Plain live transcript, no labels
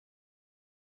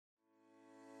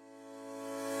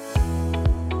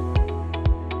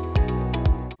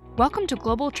Welcome to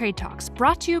Global Trade Talks,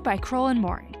 brought to you by Kroll &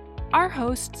 Mooring. Our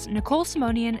hosts, Nicole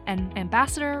Simonian and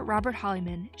Ambassador Robert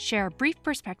Hollyman, share brief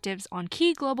perspectives on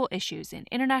key global issues in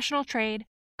international trade,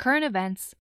 current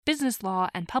events, business law,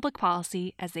 and public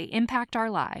policy as they impact our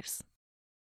lives.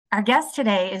 Our guest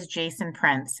today is Jason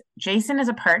Prince. Jason is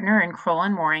a partner in Kroll &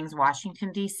 Mooring's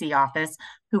Washington, D.C. office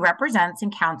who represents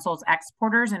and counsels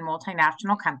exporters and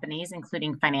multinational companies,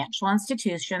 including financial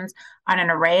institutions, on an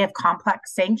array of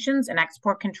complex sanctions and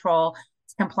export control,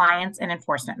 compliance, and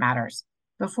enforcement matters.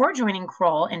 Before joining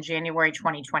Kroll in January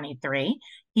 2023,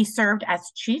 he served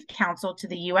as chief counsel to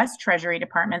the U.S. Treasury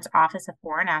Department's Office of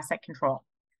Foreign Asset Control,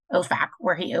 OFAC,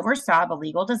 where he oversaw the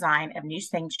legal design of new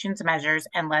sanctions measures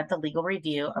and led the legal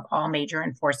review of all major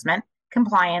enforcement,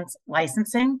 compliance,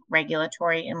 licensing,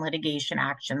 regulatory, and litigation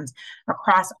actions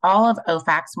across all of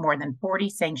OFAC's more than 40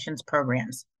 sanctions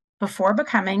programs. Before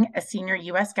becoming a senior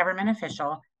U.S. government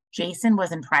official, Jason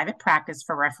was in private practice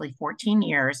for roughly 14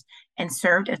 years and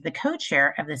served as the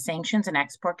co-chair of the Sanctions and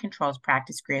Export Controls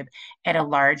Practice Group at a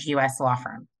large U.S. law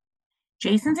firm.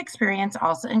 Jason's experience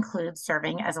also includes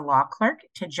serving as a law clerk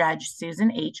to Judge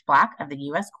Susan H. Black of the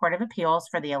U.S. Court of Appeals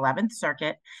for the 11th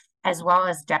Circuit, as well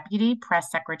as Deputy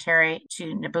Press Secretary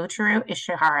to Nobuteru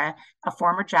Ishihara, a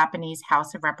former Japanese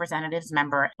House of Representatives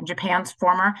member and Japan's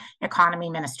former economy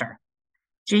minister.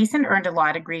 Jason earned a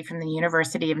law degree from the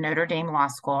University of Notre Dame Law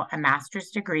School, a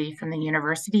master's degree from the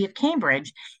University of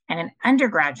Cambridge, and an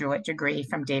undergraduate degree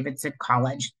from Davidson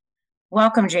College.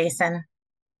 Welcome, Jason.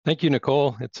 Thank you,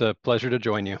 Nicole. It's a pleasure to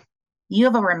join you. You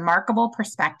have a remarkable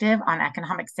perspective on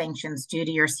economic sanctions due to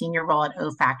your senior role at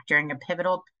OFAC during a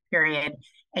pivotal period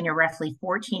and your roughly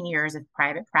 14 years of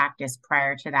private practice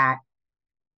prior to that.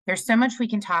 There's so much we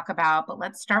can talk about, but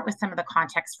let's start with some of the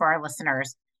context for our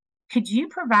listeners. Could you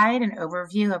provide an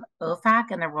overview of OFAC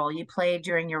and the role you played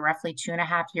during your roughly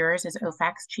 2.5 years as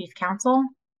OFAC's chief counsel?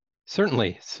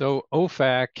 Certainly. So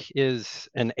OFAC is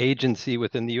an agency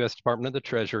within the U.S. Department of the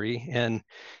Treasury, and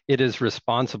it is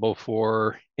responsible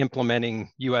for implementing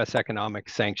U.S. economic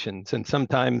sanctions. And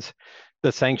sometimes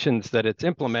the sanctions that it's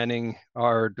implementing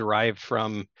are derived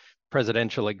from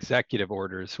presidential executive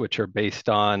orders, which are based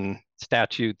on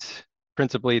statutes,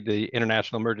 principally the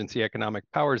International Emergency Economic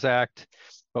Powers Act,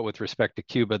 but with respect to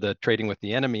Cuba, the Trading with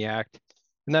the Enemy Act.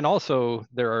 And then also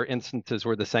there are instances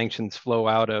where the sanctions flow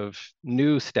out of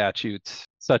new statutes,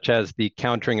 such as the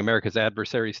Countering America's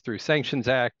Adversaries Through Sanctions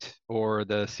Act or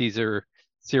the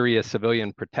Syria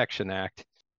Civilian Protection Act.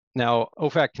 Now,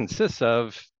 OFAC consists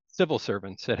of civil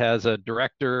servants. It has a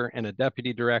director and a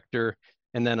deputy director,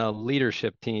 and then a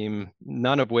leadership team,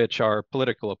 none of which are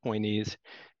political appointees.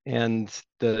 And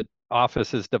the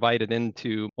office is divided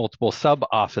into multiple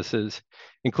sub-offices,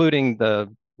 including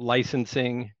the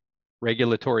licensing,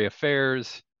 regulatory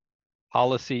affairs,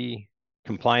 policy,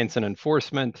 compliance and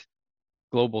enforcement,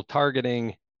 global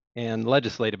targeting, and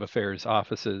legislative affairs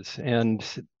offices. And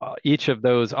each of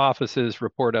those offices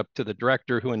report up to the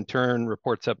director, who in turn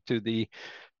reports up to the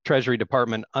Treasury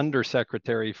Department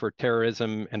Undersecretary for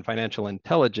Terrorism and Financial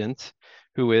Intelligence,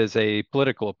 who is a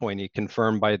political appointee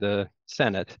confirmed by the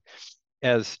Senate.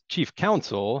 As chief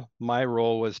counsel, my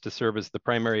role was to serve as the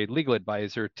primary legal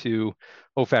advisor to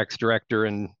OFAC's director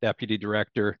and deputy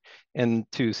director, and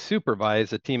to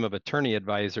supervise a team of attorney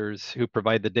advisors who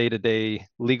provide the day-to-day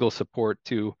legal support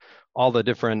to all the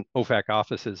different OFAC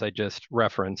offices I just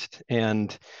referenced.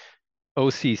 And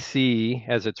OCC,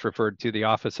 as it's referred to, the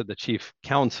Office of the Chief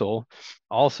Counsel,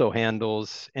 also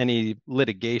handles any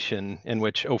litigation in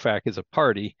which OFAC is a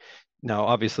party. Now,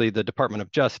 obviously, the Department of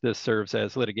Justice serves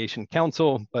as litigation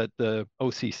counsel, but the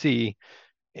OCC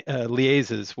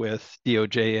liaises with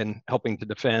DOJ in helping to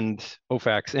defend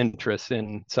OFAC's interests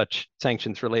in such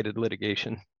sanctions-related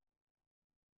litigation.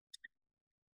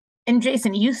 And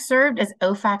Jason, you served as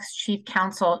OFAC's chief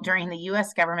counsel during the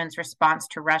U.S. government's response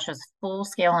to Russia's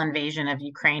full-scale invasion of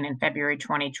Ukraine in February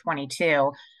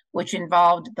 2022, which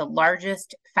involved the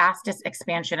largest, fastest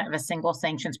expansion of a single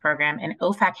sanctions program in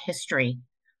OFAC history.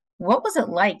 What was it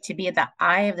like to be at the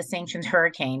eye of the sanctions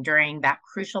hurricane during that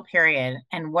crucial period?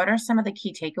 And what are some of the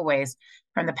key takeaways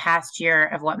from the past year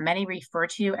of what many refer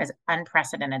to as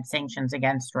unprecedented sanctions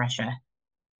against Russia?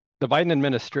 The Biden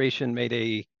administration made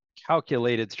a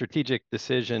calculated strategic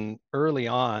decision early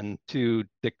on to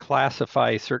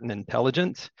declassify certain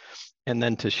intelligence and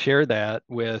then to share that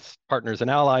with partners and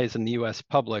allies in the US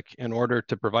public in order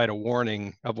to provide a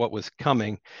warning of what was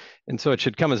coming. And so it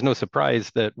should come as no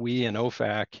surprise that we in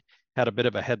OFAC had a bit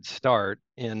of a head start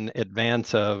in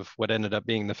advance of what ended up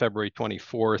being the February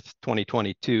 24th,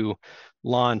 2022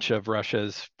 launch of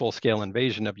Russia's full-scale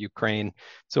invasion of Ukraine.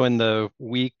 So in the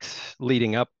weeks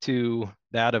leading up to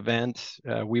that event.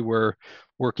 We were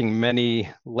working many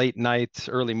late nights,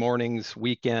 early mornings,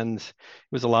 weekends. It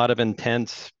was a lot of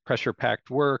intense, pressure-packed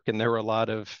work, and there were a lot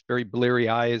of very bleary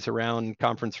eyes around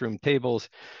conference room tables.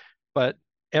 But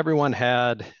everyone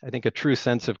had, I think, a true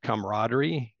sense of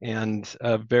camaraderie and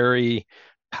a very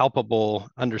palpable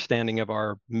understanding of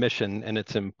our mission and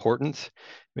its importance.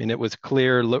 I mean, it was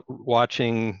clear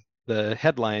watching the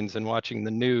headlines and watching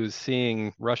the news,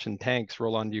 seeing Russian tanks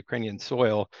roll onto Ukrainian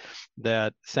soil,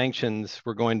 that sanctions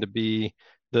were going to be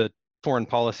the foreign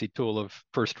policy tool of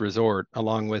first resort,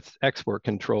 along with export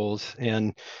controls.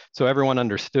 And so everyone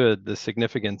understood the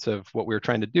significance of what we were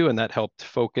trying to do, and that helped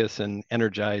focus and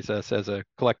energize us as a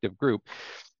collective group.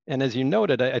 And as you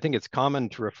noted, I think it's common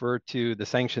to refer to the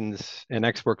sanctions and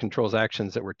export controls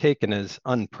actions that were taken as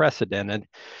unprecedented.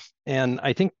 And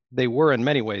I think they were in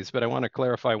many ways, but I want to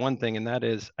clarify one thing, and that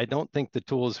is I don't think the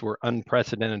tools were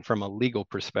unprecedented from a legal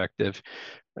perspective.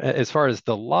 As far as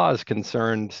the law is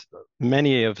concerned,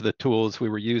 many of the tools we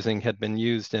were using had been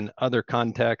used in other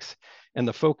contexts, and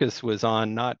the focus was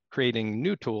on not creating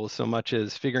new tools so much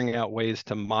as figuring out ways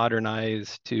to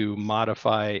modernize, to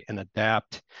modify, and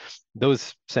adapt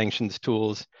those sanctions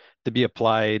tools to be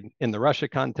applied in the Russia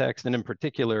context, and in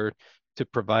particular, to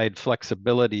provide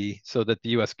flexibility so that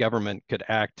the US government could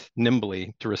act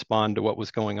nimbly to respond to what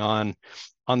was going on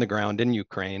the ground in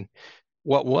Ukraine.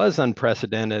 What was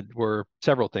unprecedented were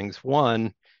several things.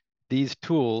 One, these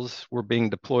tools were being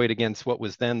deployed against what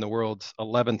was then the world's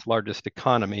 11th largest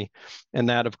economy. And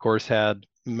that, of course, had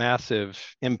massive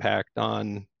impact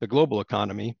on the global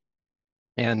economy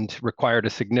and required a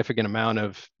significant amount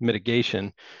of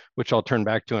mitigation, which I'll turn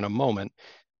back to in a moment.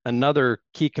 Another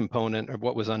key component of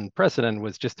what was unprecedented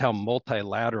was just how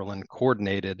multilateral and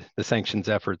coordinated the sanctions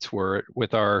efforts were,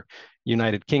 with our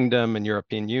United Kingdom and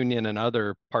European Union and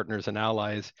other partners and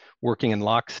allies working in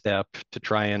lockstep to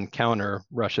try and counter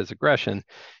Russia's aggression.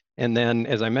 And then,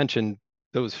 as I mentioned,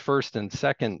 those first and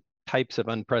second types of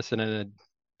unprecedented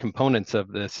components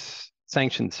of this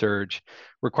sanction surge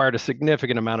required a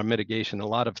significant amount of mitigation, a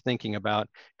lot of thinking about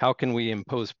how can we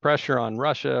impose pressure on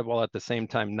Russia while at the same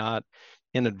time not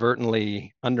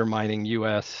inadvertently undermining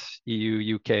US,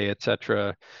 EU, UK, et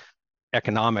cetera,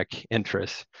 economic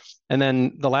interests. And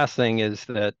then the last thing is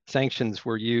that sanctions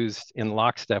were used in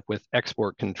lockstep with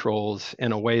export controls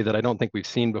in a way that I don't think we've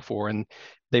seen before. And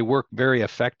they work very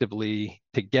effectively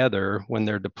together when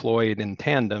they're deployed in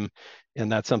tandem. And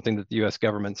that's something that the US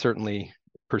government certainly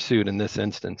pursued in this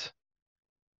instance.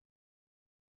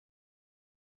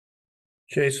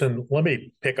 Jason, let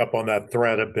me pick up on that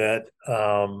thread a bit.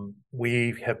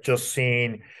 We have just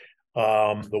seen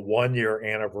the 1-year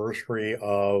anniversary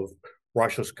of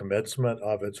Russia's commencement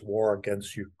of its war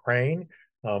against Ukraine.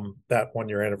 That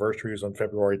 1-year anniversary was on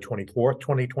February 24th,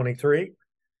 2023.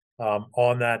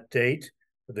 On that date,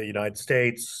 the United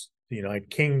States, the United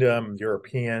Kingdom, the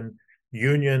European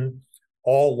Union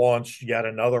all launched yet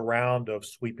another round of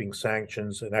sweeping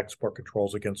sanctions and export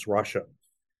controls against Russia.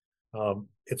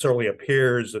 It certainly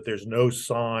appears that there's no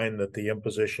sign that the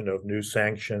imposition of new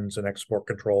sanctions and export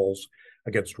controls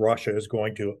against Russia is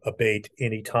going to abate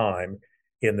any time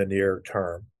in the near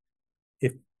term.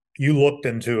 If you looked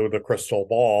into the crystal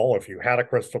ball, if you had a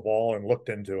crystal ball and looked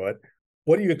into it,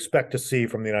 what do you expect to see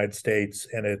from the United States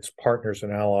and its partners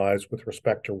and allies with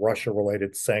respect to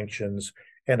Russia-related sanctions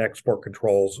and export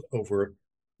controls over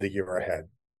the year ahead?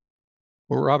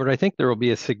 Well, Robert, I think there will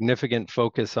be a significant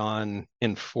focus on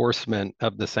enforcement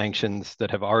of the sanctions that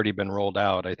have already been rolled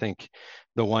out. I think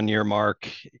the 1-year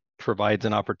mark provides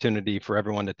an opportunity for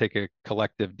everyone to take a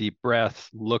collective deep breath,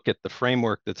 look at the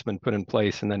framework that's been put in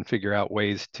place, and then figure out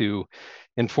ways to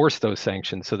enforce those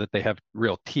sanctions so that they have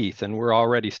real teeth. And we're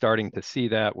already starting to see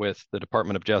that with the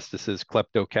Department of Justice's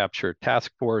Klepto Capture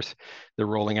Task Force. They're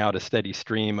rolling out a steady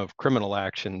stream of criminal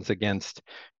actions against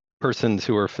persons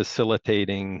who are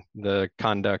facilitating the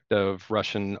conduct of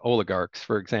Russian oligarchs,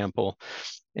 for example.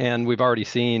 And we've already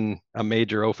seen a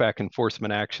major OFAC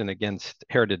enforcement action against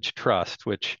Heritage Trust,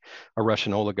 which a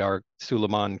Russian oligarch,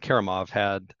 Suleiman Kerimov,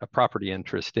 had a property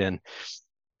interest in.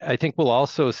 I think we'll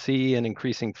also see an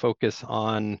increasing focus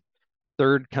on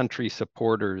third country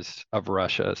supporters of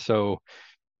Russia. So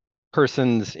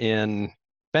persons in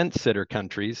fence sitter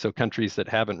countries, so countries that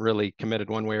haven't really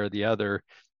committed one way or the other,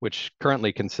 which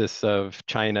currently consists of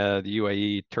China, the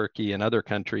UAE, Turkey, and other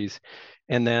countries,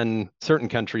 and then certain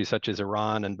countries such as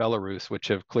Iran and Belarus, which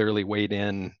have clearly weighed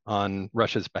in on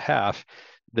Russia's behalf.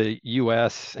 The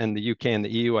US and the UK and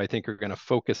the EU, I think, are going to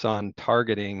focus on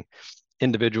targeting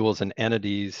individuals and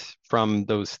entities from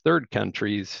those third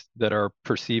countries that are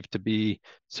perceived to be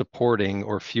supporting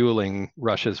or fueling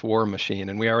Russia's war machine.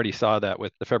 And we already saw that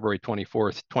with the February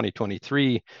 24th,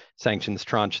 2023 sanctions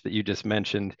tranche that you just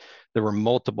mentioned. There were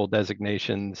multiple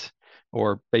designations,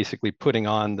 or basically putting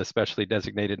on the specially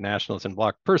designated nationals and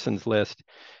blocked persons list,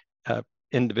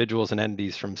 individuals and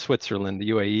entities from Switzerland, the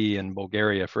UAE, and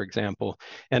Bulgaria, for example.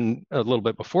 And a little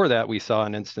bit before that, we saw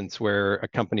an instance where a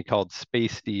company called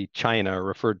Spacey China,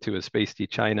 referred to as Spacey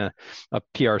China, a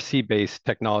PRC-based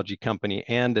technology company,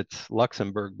 and its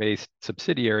Luxembourg-based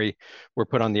subsidiary were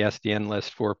put on the SDN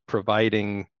list for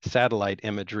providing satellite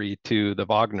imagery to the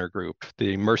Wagner Group,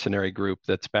 the mercenary group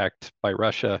that's backed by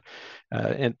Russia,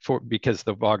 because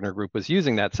the Wagner Group was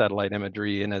using that satellite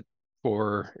imagery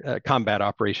for combat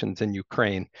operations in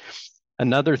Ukraine.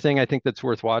 Another thing I think that's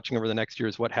worth watching over the next year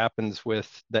is what happens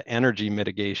with the energy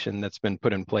mitigation that's been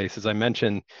put in place. As I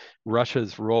mentioned,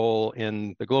 Russia's role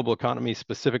in the global economy,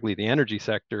 specifically the energy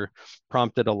sector,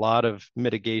 prompted a lot of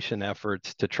mitigation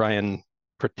efforts to try and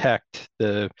protect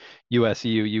the US,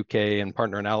 EU, UK, and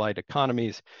partner and allied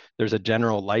economies. There's a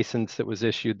general license that was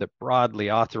issued that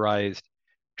broadly authorized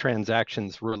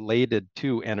transactions related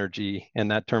to energy,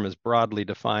 and that term is broadly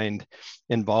defined,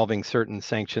 involving certain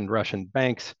sanctioned Russian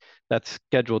banks. That's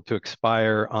scheduled to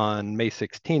expire on May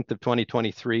 16th of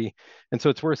 2023. And so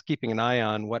it's worth keeping an eye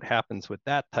on what happens with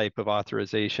that type of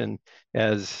authorization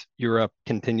as Europe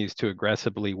continues to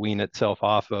aggressively wean itself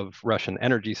off of Russian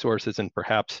energy sources, and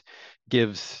perhaps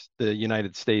gives the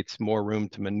United States more room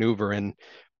to maneuver in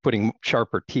putting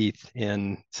sharper teeth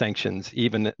in sanctions,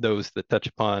 even those that touch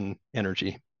upon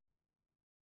energy.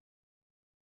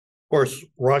 Of course,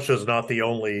 Russia is not the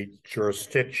only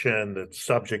jurisdiction that's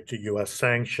subject to U.S.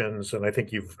 sanctions, and I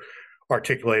think you've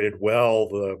articulated well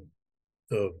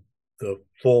the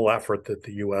full effort that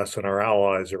the U.S. and our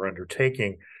allies are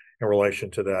undertaking in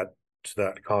relation to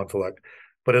that conflict.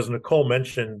 But as Nicole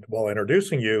mentioned while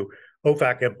introducing you,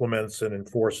 OFAC implements and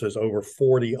enforces over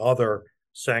 40 other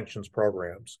sanctions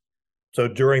programs. So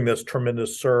during this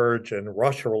tremendous surge in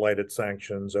Russia-related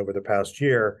sanctions over the past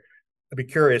year, I'd be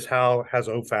curious, how has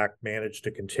OFAC managed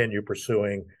to continue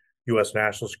pursuing U.S.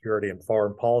 national security and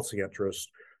foreign policy interests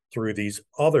through these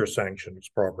other sanctions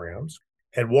programs?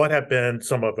 And what have been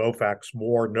some of OFAC's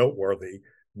more noteworthy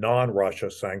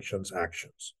non-Russia sanctions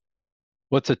actions?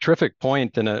 Well, it's a terrific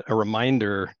point and a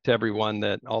reminder to everyone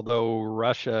that although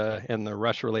Russia and the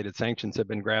Russia-related sanctions have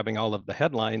been grabbing all of the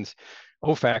headlines,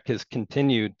 OFAC has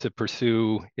continued to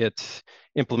pursue its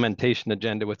implementation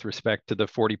agenda with respect to the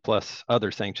 40 plus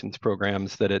other sanctions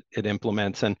programs that it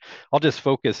implements. And I'll just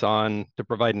focus on, to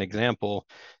provide an example,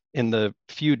 in the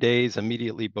few days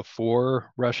immediately before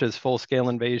Russia's full-scale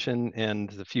invasion and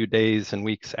the few days and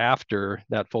weeks after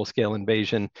that full-scale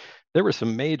invasion, there were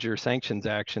some major sanctions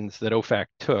actions that OFAC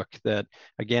took that,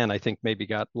 again, I think maybe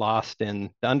got lost in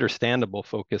the understandable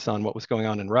focus on what was going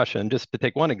on in Russia. And just to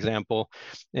take one example,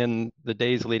 in the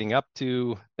days leading up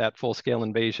to that full-scale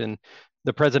invasion,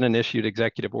 the president issued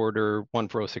Executive Order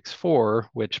 14064,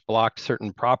 which blocked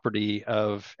certain property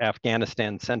of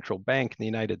Afghanistan Central Bank in the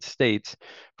United States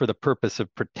for the purpose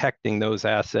of protecting those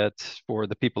assets for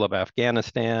the people of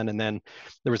Afghanistan. And then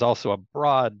there was also a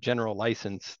broad general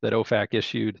license that OFAC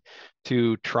issued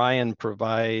to try and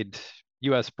provide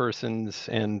US persons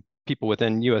and people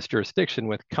within US jurisdiction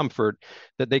with comfort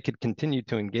that they could continue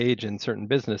to engage in certain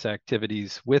business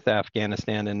activities with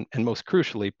Afghanistan, and most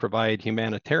crucially, provide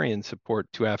humanitarian support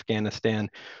to Afghanistan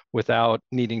without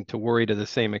needing to worry to the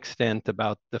same extent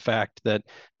about the fact that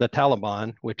the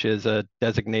Taliban, which is a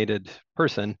designated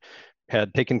person,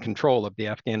 had taken control of the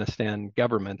Afghanistan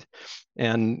government.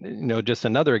 And just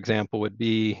another example would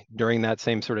be during that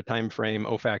same sort of time frame,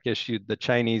 OFAC issued the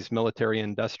Chinese military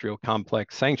industrial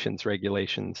complex sanctions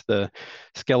regulations, the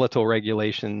skeletal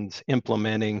regulations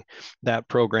implementing that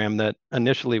program that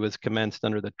initially was commenced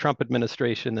under the Trump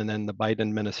administration, and then the Biden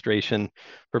administration,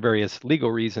 for various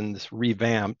legal reasons,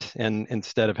 revamped, and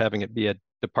instead of having it be a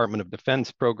Department of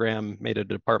Defense program, made a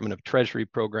Department of Treasury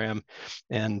program,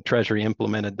 and Treasury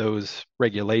implemented those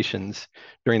regulations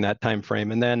during that time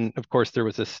frame. And then, of course, there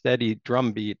was a steady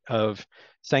drumbeat of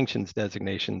sanctions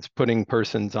designations, putting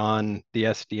persons on the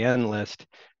SDN list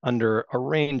under a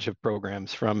range of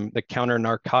programs, from the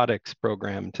counter-narcotics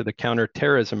program to the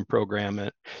counter-terrorism program,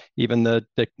 even the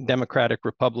Democratic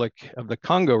Republic of the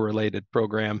Congo-related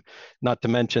program, not to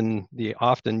mention the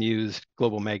often used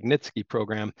Global Magnitsky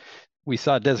program. We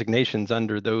saw designations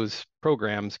under those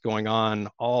programs going on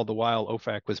all the while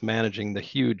OFAC was managing the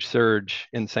huge surge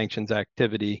in sanctions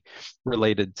activity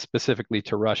related specifically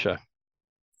to Russia.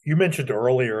 You mentioned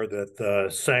earlier that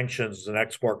the sanctions and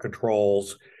export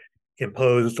controls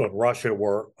imposed on Russia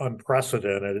were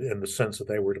unprecedented in the sense that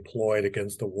they were deployed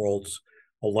against the world's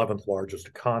 11th largest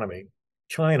economy.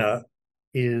 China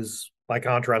is, by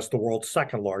contrast, the world's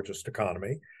second largest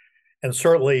economy. And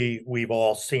certainly we've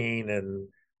all seen and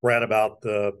read about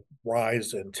the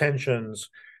rise in tensions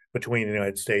between the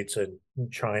United States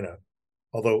and China.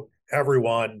 Although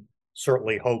everyone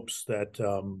certainly hopes that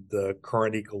the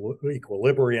current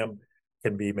equilibrium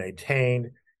can be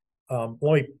maintained. Let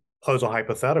me pose a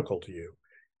hypothetical to you.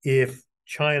 If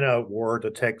China were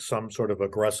to take some sort of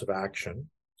aggressive action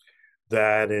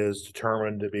that is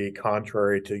determined to be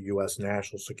contrary to U.S.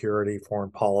 national security, foreign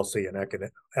policy, and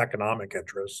economic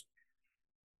interests,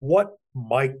 what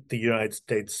might the United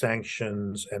States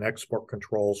sanctions and export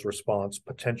controls response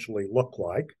potentially look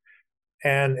like?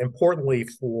 And importantly,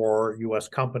 for U.S.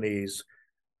 companies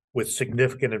with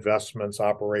significant investments,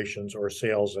 operations, or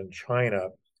sales in China,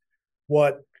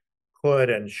 what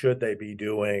could and should they be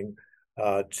doing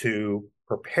to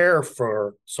prepare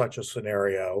for such a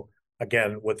scenario,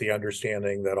 again, with the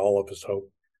understanding that all of us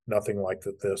hope nothing like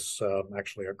this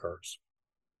actually occurs?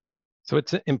 So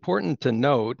it's important to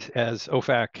note, as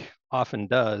OFAC often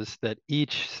does, that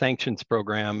each sanctions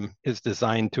program is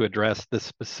designed to address the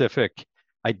specific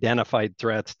identified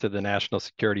threats to the national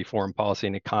security, foreign policy,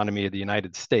 and economy of the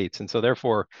United States. And so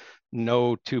therefore,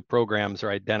 no two programs are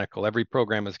identical. Every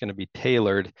program is going to be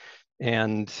tailored.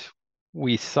 And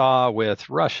we saw with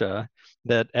Russia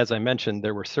that, as I mentioned,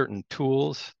 there were certain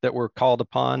tools that were called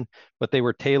upon, but they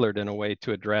were tailored in a way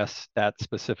to address that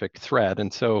specific threat.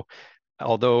 And so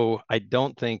although I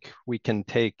don't think we can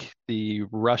take the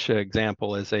Russia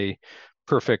example as a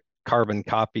perfect carbon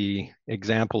copy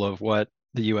example of what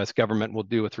the US government will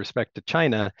do with respect to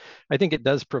China, I think it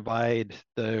does provide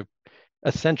the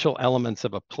essential elements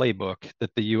of a playbook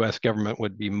that the US government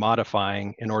would be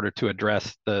modifying in order to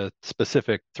address the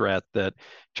specific threat that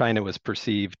China was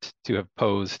perceived to have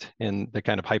posed in the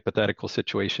kind of hypothetical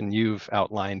situation you've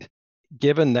outlined.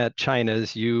 Given that China,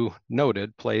 as you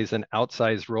noted, plays an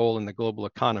outsized role in the global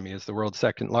economy as the world's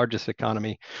second largest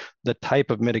economy, the type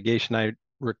of mitigation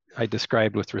I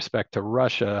described with respect to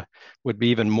Russia would be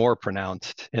even more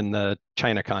pronounced in the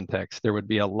China context. There would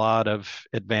be a lot of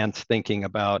advanced thinking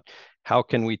about how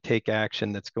can we take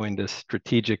action that's going to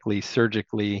strategically,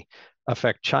 surgically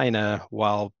affect China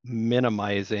while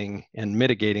minimizing and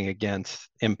mitigating against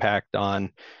impact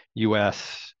on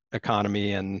US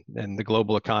economy and the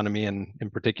global economy, and in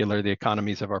particular, the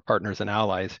economies of our partners and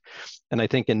allies. And I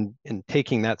think in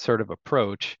taking that sort of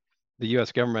approach, the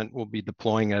US government will be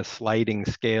deploying a sliding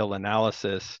scale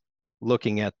analysis,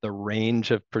 looking at the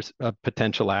range of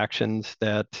potential actions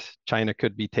that China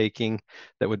could be taking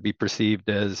that would be perceived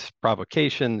as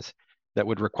provocations, that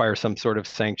would require some sort of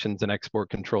sanctions and export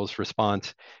controls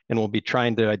response. And we'll be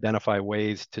trying to identify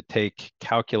ways to take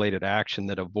calculated action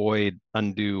that avoid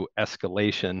undue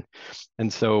escalation.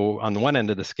 And so on the one end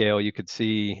of the scale, you could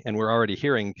see, and we're already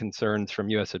hearing concerns from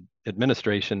US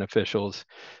administration officials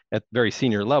at very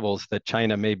senior levels that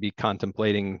China may be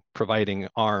contemplating providing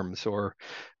arms or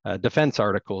defense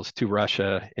articles to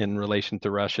Russia in relation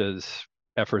to Russia's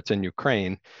efforts in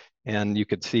Ukraine. And you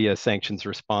could see a sanctions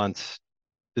response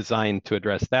designed to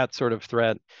address that sort of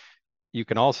threat. You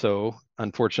can also,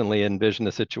 unfortunately, envision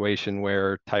a situation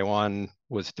where Taiwan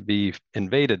was to be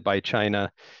invaded by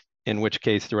China, in which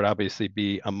case there would obviously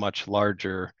be a much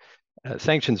larger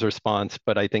sanctions response,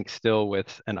 but I think still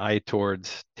with an eye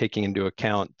towards taking into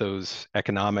account those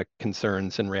economic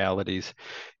concerns and realities.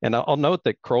 And I'll note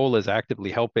that Kroll is actively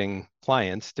helping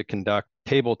clients to conduct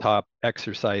tabletop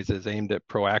exercises aimed at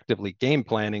proactively game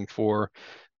planning for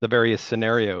the various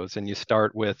scenarios. And you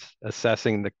start with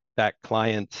assessing that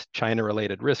client's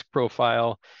China-related risk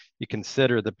profile. You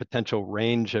consider the potential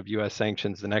range of US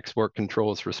sanctions and export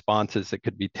controls responses that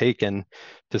could be taken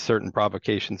to certain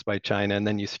provocations by China. And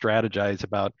then you strategize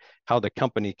about how the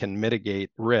company can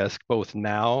mitigate risk, both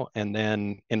now and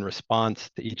then in response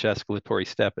to each escalatory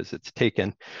step as it's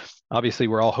taken. Obviously,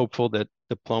 we're all hopeful that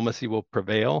diplomacy will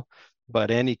prevail, but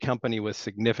any company with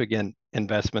significant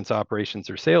investments, operations,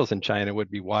 or sales in China would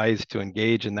be wise to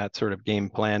engage in that sort of game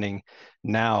planning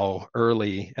now,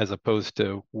 early, as opposed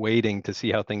to waiting to see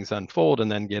how things unfold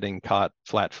and then getting caught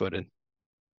flat-footed.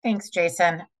 Thanks,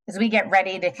 Jason. As we get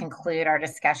ready to conclude our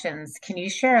discussions, can you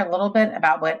share a little bit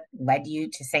about what led you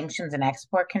to sanctions and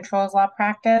export controls law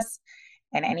practice,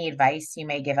 and any advice you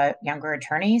may give out younger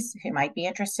attorneys who might be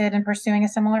interested in pursuing a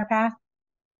similar path?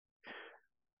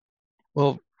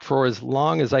 Well, for as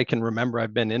long as I can remember,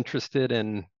 I've been interested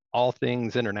in all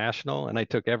things international, and I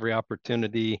took every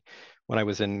opportunity when I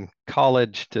was in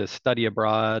college to study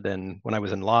abroad, and when I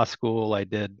was in law school, I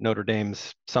did Notre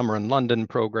Dame's Summer in London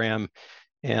program,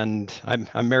 And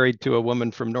I'm married to a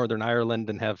woman from Northern Ireland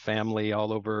and have family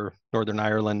all over Northern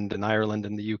Ireland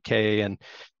and the UK, and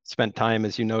spent time,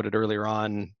 as you noted earlier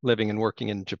on, living and working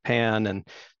in Japan. And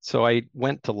so I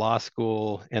went to law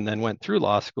school and then went through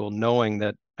law school knowing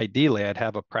that ideally I'd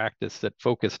have a practice that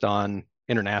focused on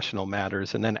international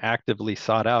matters, and then actively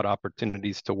sought out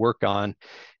opportunities to work on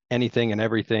anything and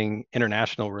everything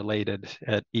international related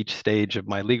at each stage of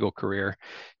my legal career.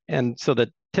 And so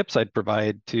the tips I'd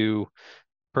provide to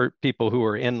people who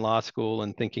are in law school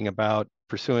and thinking about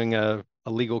pursuing a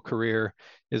legal career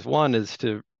is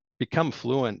to become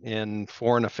fluent in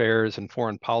foreign affairs and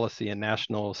foreign policy and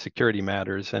national security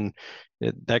matters. And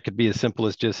that could be as simple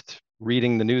as just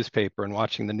reading the newspaper and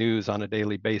watching the news on a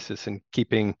daily basis and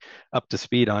keeping up to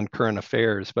speed on current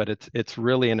affairs. But it's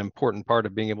really an important part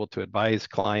of being able to advise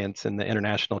clients in the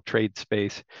international trade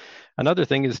space. Another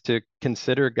thing is to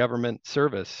consider government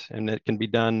service, and it can be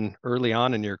done early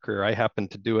on in your career. I happen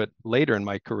to do it later in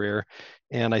my career,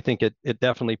 and I think it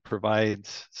definitely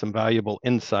provides some valuable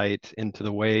insight into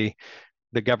the way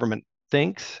the government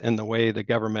thinks and the way the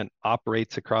government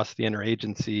operates across the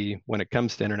interagency when it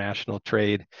comes to international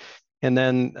trade. And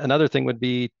then another thing would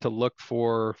be to look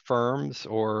for firms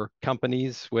or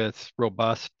companies with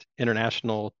robust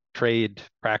international trade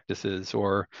practices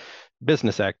or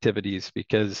business activities,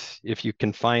 because if you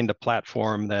can find a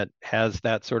platform that has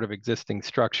that sort of existing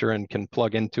structure and can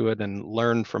plug into it and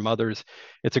learn from others,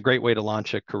 it's a great way to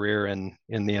launch a career in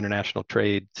the international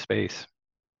trade space.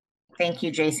 Thank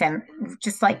you, Jason.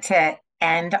 Just like to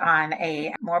end on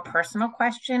a more personal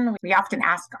question. We often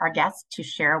ask our guests to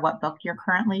share what book you're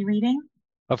currently reading.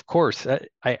 Of course.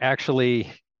 I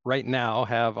actually right now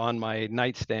have on my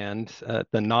nightstand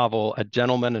the novel A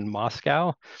Gentleman in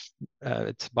Moscow.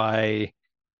 It's by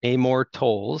Amor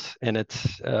Towles, and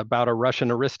it's about a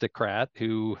Russian aristocrat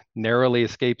who narrowly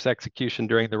escapes execution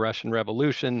during the Russian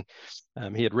Revolution.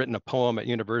 He had written a poem at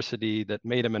university that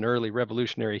made him an early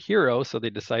revolutionary hero, so they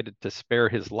decided to spare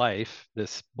his life,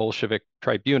 this Bolshevik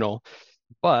tribunal,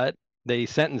 but they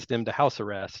sentenced him to house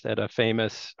arrest at a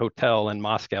famous hotel in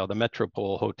Moscow, the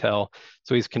Metropole Hotel.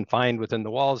 So he's confined within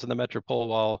the walls of the Metropole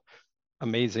while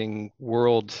amazing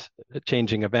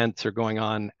world-changing events are going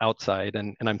on outside.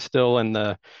 And I'm still in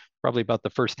probably about the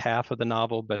first half of the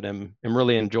novel, but I'm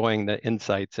really enjoying the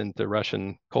insights into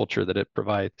Russian culture that it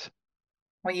provides.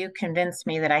 Well, you convinced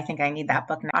me that I think I need that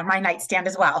book on my nightstand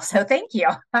as well. So thank you.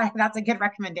 That's a good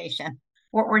recommendation.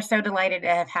 We're so delighted to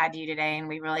have had you today, and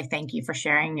we really thank you for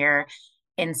sharing your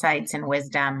insights and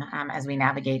wisdom as we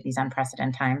navigate these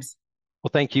unprecedented times.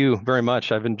 Well, thank you very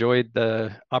much. I've enjoyed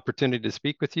the opportunity to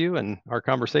speak with you and our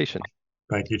conversation.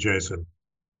 Thank you, Jason.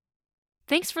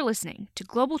 Thanks for listening to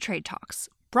Global Trade Talks,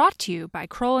 brought to you by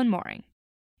Crowell & Moring.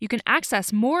 You can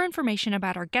access more information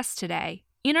about our guests today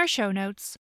in our show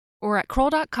notes or at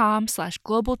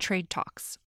Crowell.com/Global Trade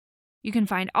Talks. You can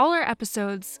find all our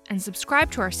episodes and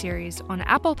subscribe to our series on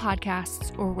Apple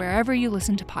Podcasts or wherever you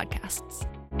listen to podcasts.